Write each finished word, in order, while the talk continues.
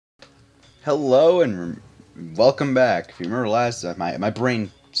Hello and welcome back. If you remember last, my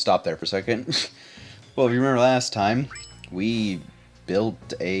brain stopped there for a second. Well, if you remember last time, we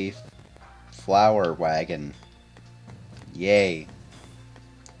built a flower wagon. Yay!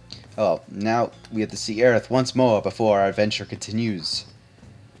 Oh, now we have to see Aerith once more before our adventure continues.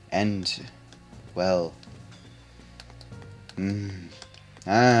 And, well, mm,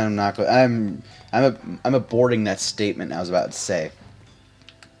 I'm not go. I'm aborting that statement I was about to say.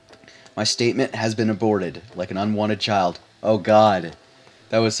 My statement has been aborted, like an unwanted child. Oh God.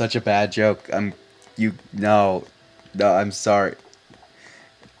 That was such a bad joke. No, I'm sorry.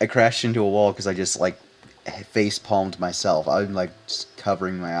 I crashed into a wall because I just, like, face palmed myself. I'm, like, just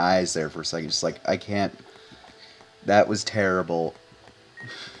covering my eyes there for a second. Just, like, I can't. That was terrible.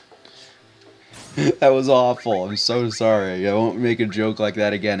 That was awful. I'm so sorry. I won't make a joke like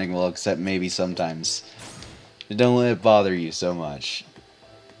that again, well, except maybe sometimes. Don't let it bother you so much.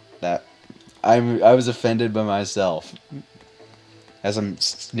 That. I was offended by myself. As I'm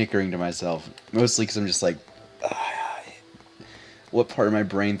snickering to myself. Mostly because I'm just like, what part of my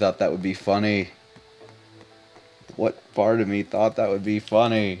brain thought that would be funny? What part of me thought that would be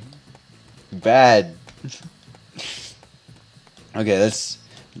funny? Bad. Okay, let's...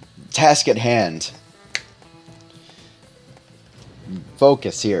 Task at hand.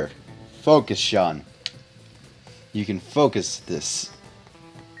 Focus here. Focus, Sean. You can focus this.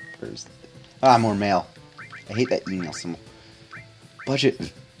 First. More mail. I hate that email symbol.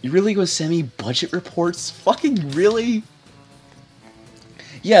 Budget. You really gonna send me budget reports? Fucking really?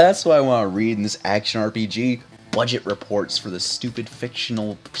 Yeah, that's what I want to read in this action RPG. Budget reports for the stupid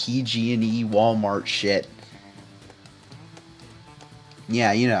fictional PG&E Walmart shit.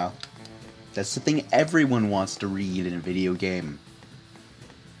 Yeah, you know. That's the thing everyone wants to read in a video game.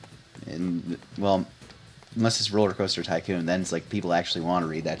 And, well, unless it's Roller Coaster Tycoon, then it's like people actually want to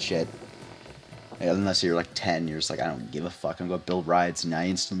read that shit. Unless you're like 10, you're just like, I don't give a fuck, I'm gonna go build rides, and I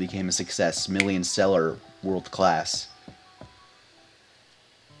instantly became a success, million seller, world class.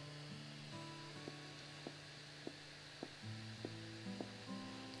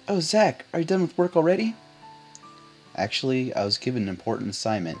 Oh, Zach, are you done with work already? Actually, I was given an important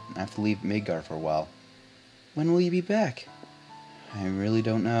assignment. I have to leave Midgar for a while. When will you be back? I really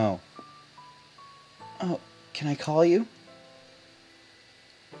don't know. Oh, can I call you?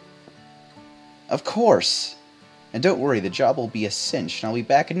 Of course! And don't worry, the job will be a cinch, and I'll be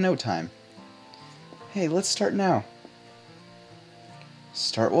back in no time. Hey, let's start now.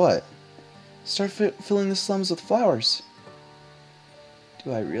 Start what? Start filling the slums with flowers.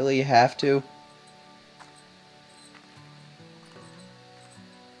 Do I really have to?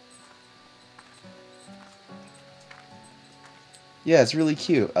 Yeah, it's really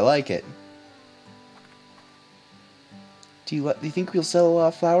cute. I like it. Do you think we'll sell a lot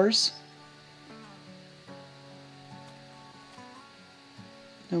of flowers?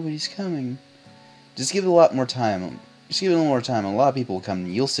 Nobody's coming. Just give it a lot more time. Just give it a little more time. A lot of people will come.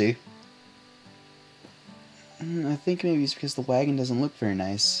 You'll see. I think maybe it's because the wagon doesn't look very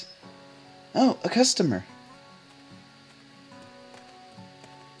nice. Oh, a customer.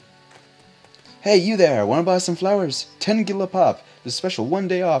 Hey, you there. Want to buy some flowers? 10 gil a pop. It's a special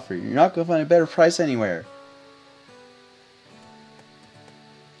one-day offer. You're not going to find a better price anywhere.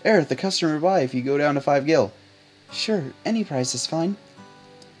 Aerith, the customer will buy if you go down to 5 gil. Sure, any price is fine.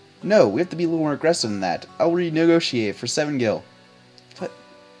 No, we have to be a little more aggressive than that. I'll renegotiate for 7 gil. But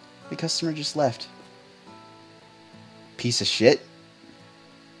the customer just left. Piece of shit.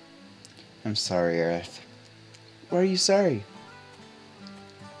 I'm sorry, Aerith. Why are you sorry?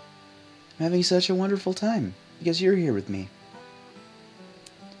 I'm having such a wonderful time, because you're here with me.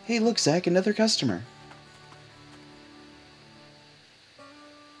 Hey, look, Zach, another customer.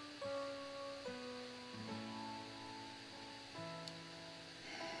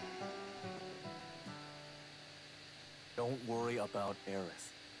 Don't worry about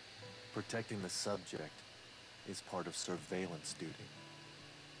Aerith. Protecting the subject is part of surveillance duty.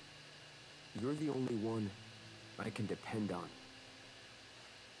 You're the only one I can depend on.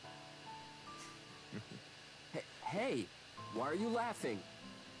 Hey, why are you laughing?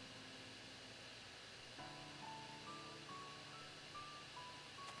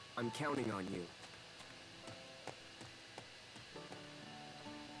 I'm counting on you.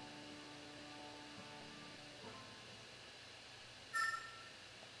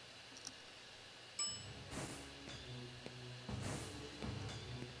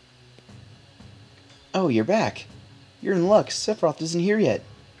 Oh, you're back. You're in luck. Sephiroth isn't here yet.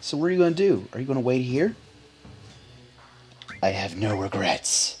 So what are you going to do? Are you going to wait here? I have no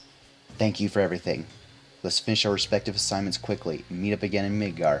regrets. Thank you for everything. Let's finish our respective assignments quickly and meet up again in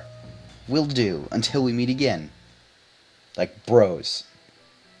Midgar. Will do, until we meet again. Like bros.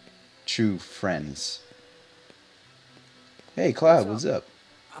 True friends. Hey, Cloud, what's up?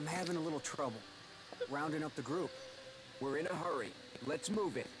 I'm having a little trouble rounding up the group. We're in a hurry. Let's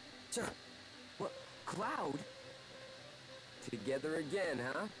move it. Sir, what? Cloud? Together again,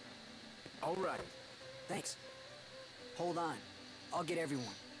 huh? All right. Thanks. Hold on. I'll get everyone.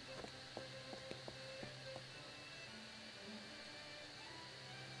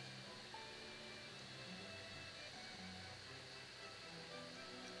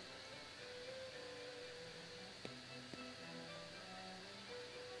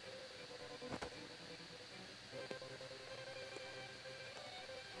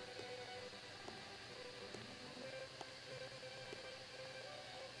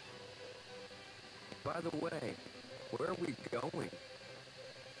 By the way, where are we going?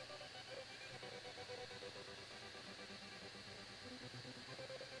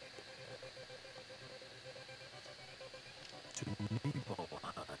 To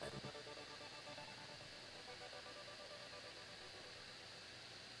Nibelheim.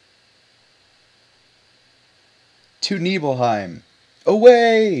 To Nibelheim.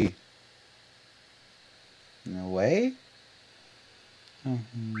 Away! Away? Oh,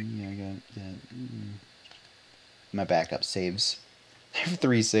 yeah, I got that. My backup saves. I have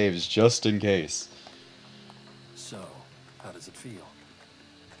 3 saves just in case. So, how does it feel?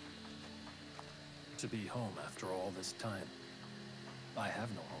 To be home after all this time. I have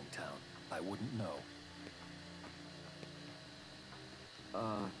no hometown. I wouldn't know.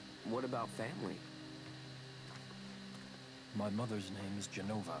 What about family? My mother's name is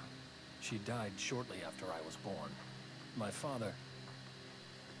Genova. She died shortly after I was born. My father...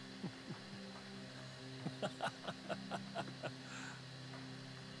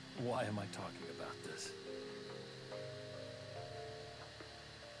 Why am I talking about this?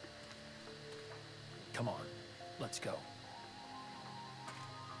 Come on, let's go.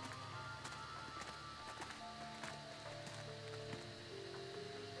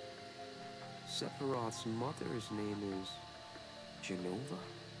 Sephiroth's mother's name is Genova?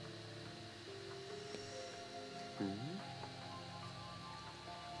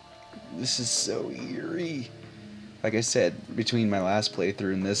 This is so eerie. Like I said, between my last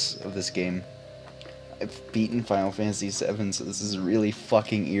playthrough and this game, I've beaten Final Fantasy VII, so this is really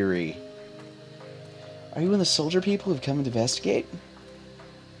fucking eerie. Are you one of the soldier people who've come to investigate?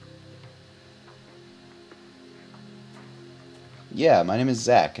 Yeah, my name is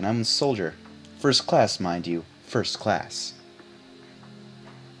Zach, and I'm a soldier. First class, mind you. First class.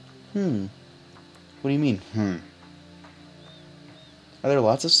 What do you mean, Are there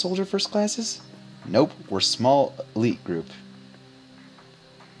lots of soldier first classes? Nope, we're a small elite group.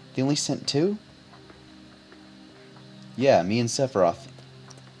 They only sent 2? Yeah, me and Sephiroth.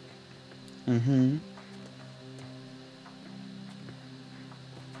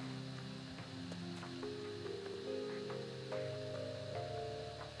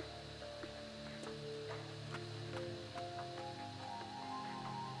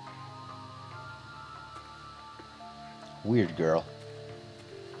 Weird girl.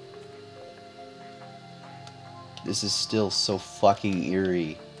 This is still so fucking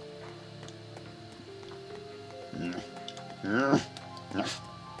eerie.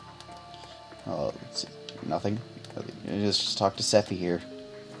 Oh, it's nothing. Just talk to Sephi here.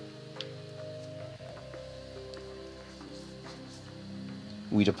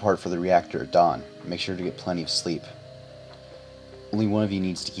 We depart for the reactor at dawn. Make sure to get plenty of sleep. Only one of you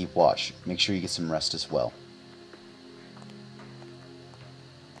needs to keep watch. Make sure you get some rest as well.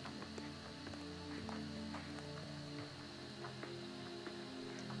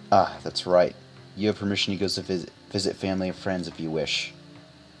 Ah, that's right. You have permission to go to visit family and friends if you wish.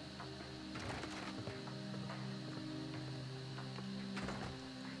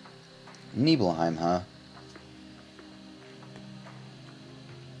 Nibelheim, huh?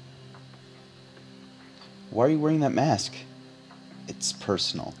 Why are you wearing that mask? It's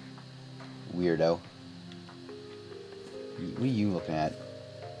personal. Weirdo. What are you looking at?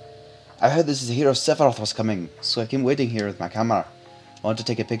 I heard this is the hero Sephiroth was coming, so I came waiting here with my camera. I want to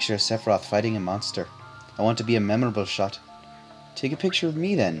take a picture of Sephiroth fighting a monster. I want to be a memorable shot. Take a picture of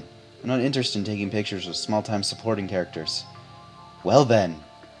me then. I'm not interested in taking pictures of small-time supporting characters. Well then,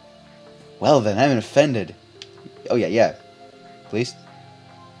 I'm offended. Oh yeah. Please?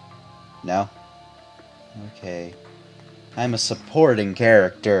 No? Okay. I'm a supporting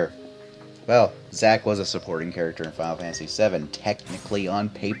character. Well, Zack was a supporting character in Final Fantasy VII, technically on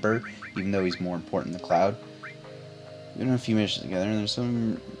paper, even though he's more important than Cloud. We've been a few missions together,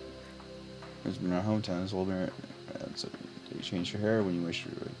 and there's been our hometown. So you change your hair when you wish to.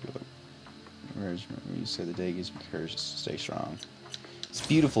 You say the day gives me courage to stay strong. It's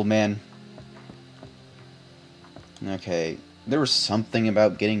beautiful, man. Okay, there was something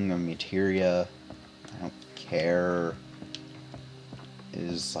about getting a materia. I don't care.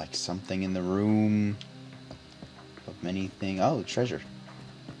 Is like something in the room of many things. Oh, treasure.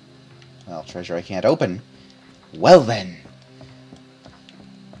 Well, treasure I can't open. Well then.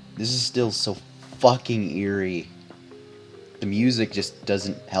 This is still so fucking eerie. The music just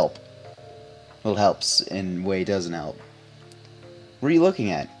doesn't help. Well, it helps in a way it doesn't help. What are you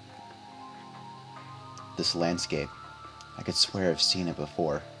looking at? This landscape. I could swear I've seen it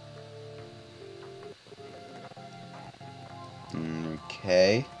before.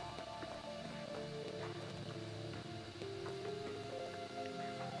 Okay.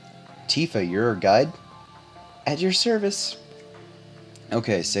 Tifa, you're our guide? At your service.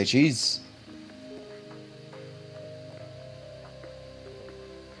 Okay, say cheese.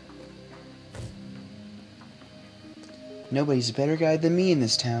 Nobody's a better guide than me in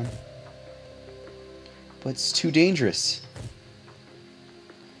this town. But it's too dangerous.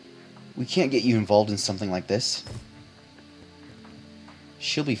 We can't get you involved in something like this.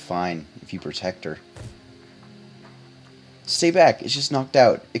 She'll be fine if you protect her. Stay back, it's just knocked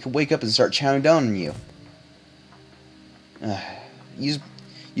out. It could wake up and start chowing down on you.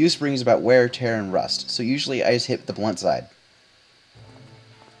 Use brings about wear, tear, and rust, so usually I just hit the blunt side.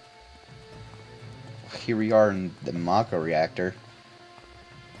 Here we are in the Mako reactor.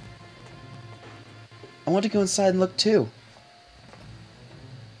 I want to go inside and look too.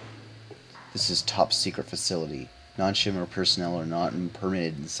 This is top secret facility. Non-Shimmer personnel are not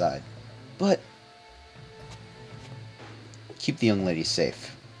permitted inside. But keep the young lady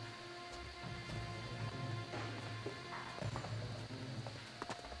safe.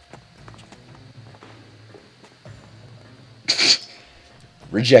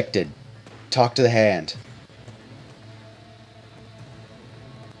 Rejected. Talk to the hand.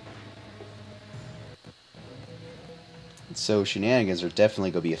 So shenanigans are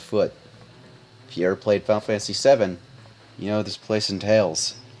definitely going to be afoot. If you ever played Final Fantasy VII, you know what this place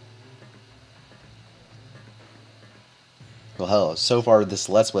entails. Well, hell, so far this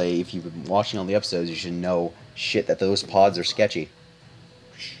Let's Play, if you've been watching all the episodes, you should know shit that those pods are sketchy.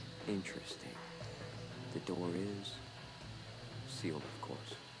 Interesting. The door is sealed, of course.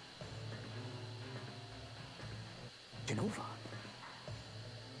 Genova.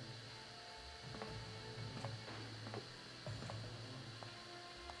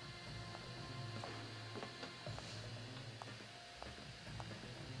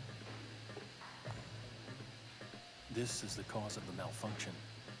 This is the cause of the malfunction.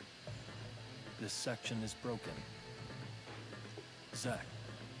 This section is broken. Zack,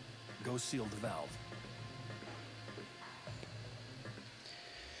 go seal the valve.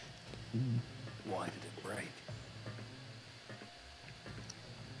 Why did it break?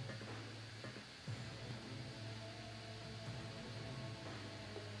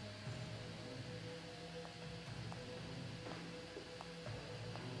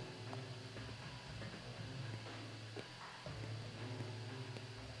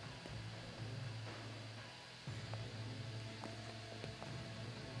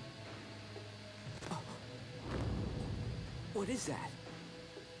 What is that?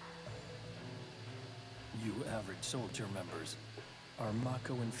 You average soldier members are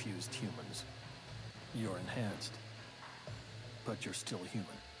Mako-infused humans. You're enhanced, but you're still human.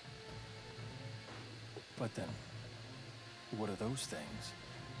 But then, what are those things?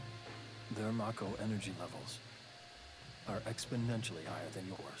 Their Mako energy levels are exponentially higher than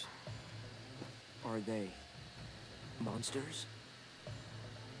yours. Are they monsters?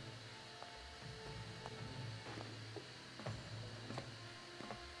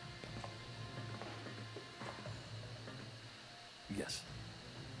 Yes.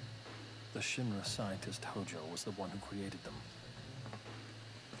 The Shinra scientist Hojo was the one who created them.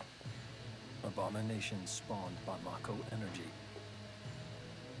 Abominations spawned by Mako energy.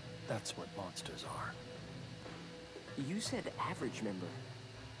 That's what monsters are. You said average member.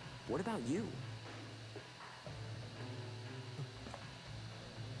 What about you?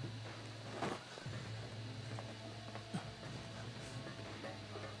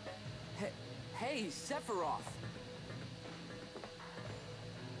 Hey, Sephiroth!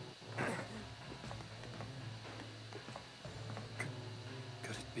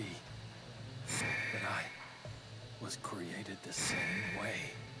 Could it be that I was created the same way?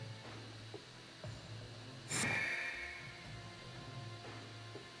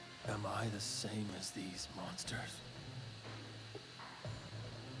 Am I the same as these monsters?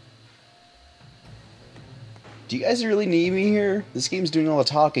 Do you guys really need me here? This game's doing all the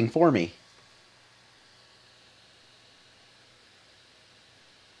talking for me.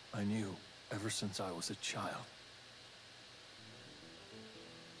 Ever since I was a child,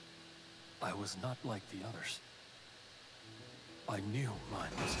 I was not like the others. I knew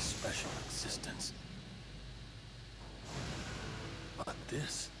mine was a special existence. But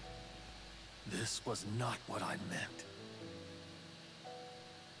this was not what I meant.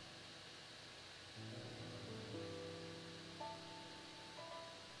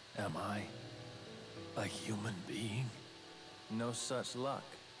 Am I a human being? No such luck.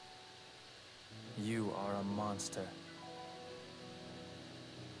 You are a monster.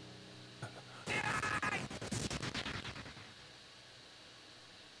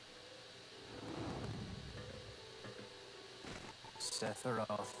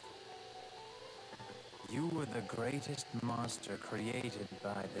 Sephiroth, you were the greatest monster created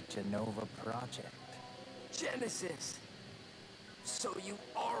by the Genova Project. Genesis! So you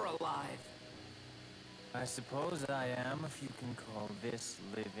are alive! I suppose I am, if you can call this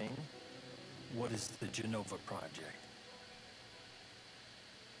living. What is the Genova Project?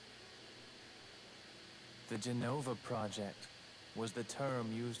 The Genova Project was the term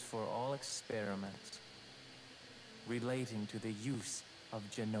used for all experiments relating to the use of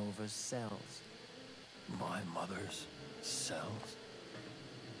Genova's cells. My mother's cells?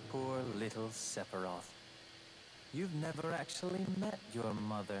 Poor little Sephiroth. You've never actually met your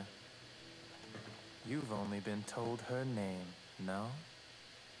mother. You've only been told her name, no?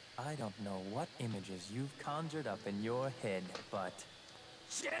 I don't know what images you've conjured up in your head, but...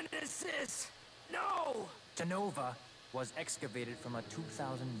 Genesis! No! Genova was excavated from a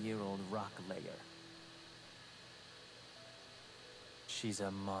 2,000-year-old rock layer. She's a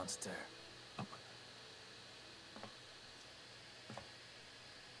monster.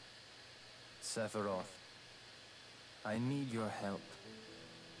 Sephiroth, I need your help.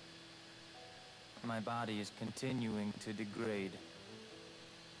 My body is continuing to degrade.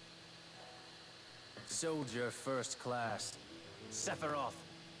 Soldier First Class, Sephiroth.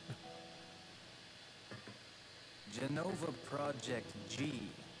 Genova Project G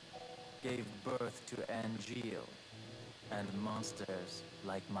gave birth to Angeal and monsters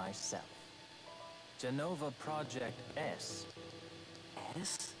like myself. Genova Project S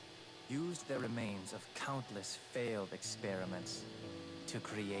used the remains of countless failed experiments to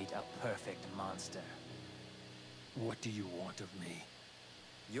create a perfect monster. What do you want of me?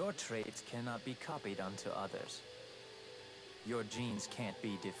 Your traits cannot be copied onto others. Your genes can't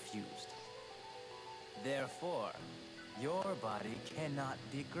be diffused. Therefore, your body cannot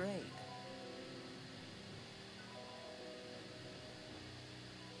degrade.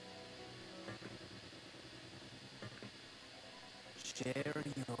 Share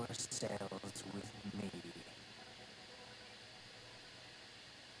your cells with me.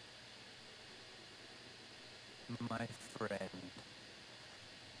 My friend,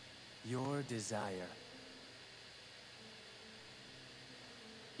 your desire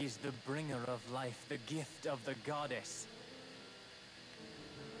is the bringer of life, the gift of the goddess.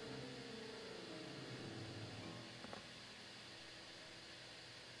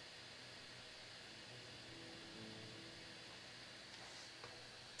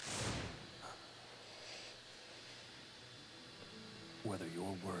 Whether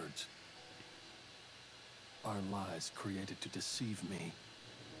your words are lies created to deceive me,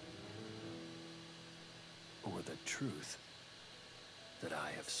 or the truth that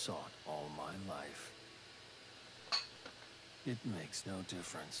I have sought all my life, it makes no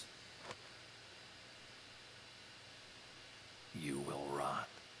difference. You will rot.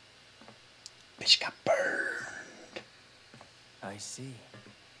 Bitch got burned. I see.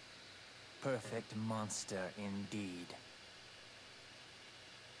 Perfect monster indeed.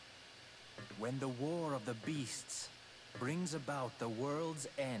 When the war of the beasts brings about the world's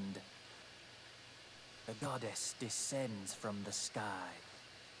end, the goddess descends from the sky.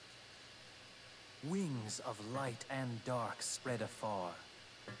 Wings of light and dark spread afar.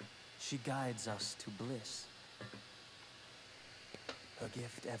 She guides us to bliss. Her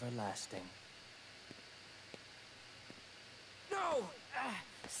gift everlasting. No!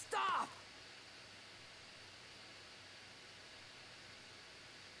 Stop!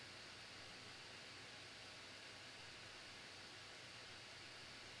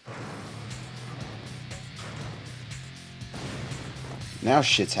 Now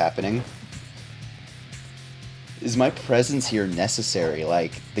shit's happening. Is my presence here necessary?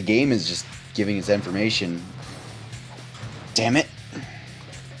 Like, the game is just giving us information. Damn it.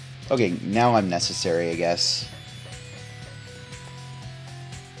 Okay, now I'm necessary, I guess.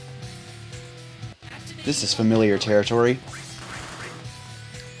 This is familiar territory.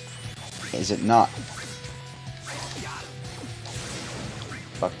 Is it not?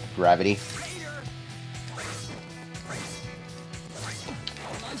 Fuck gravity.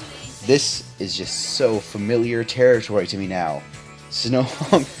 This is just so familiar territory to me now. So no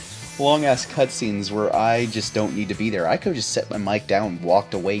long-ass cutscenes where I just don't need to be there. I could have just set my mic down,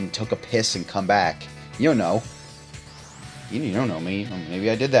 walked away, and took a piss and come back. You don't know. You don't know me. Maybe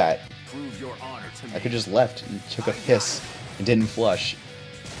I did that. Prove your honor to me. I could just left and took a piss and didn't flush.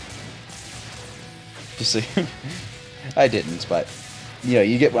 Just so I didn't, but you know,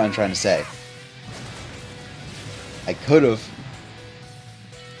 you get what I'm trying to say. I could have.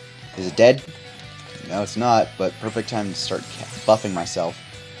 Is it dead? No, it's not, but perfect time to start buffing myself.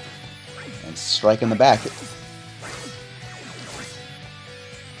 And strike in the back.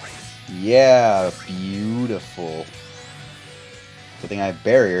 Yeah, beautiful. Good thing I have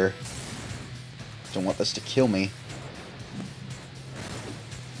barrier. Don't want this to kill me.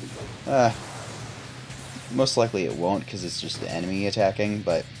 Most likely it won't, because it's just the enemy attacking,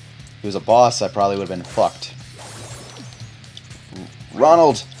 but if it was a boss, I probably would have been fucked.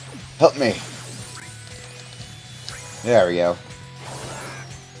 Ronald! Help me! There we go.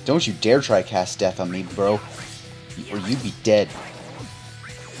 Don't you dare try cast death on me, bro. Or you'd be dead.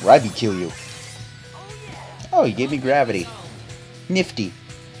 Or I'd be kill you. Oh, he gave me gravity. Nifty.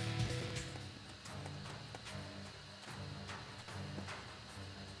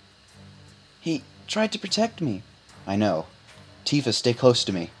 He tried to protect me. I know. Tifa, stay close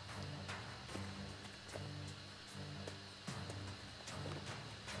to me.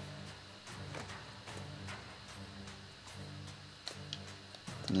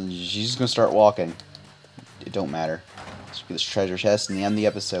 She's just gonna start walking. It don't matter. Let's get this treasure chest and end the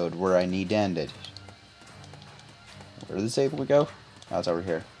episode where I need to end it. Where did this able to go? Oh, it's over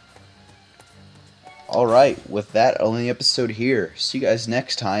here. Alright, with that, I'll end the episode here. See you guys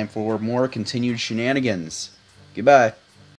next time for more continued shenanigans. Goodbye.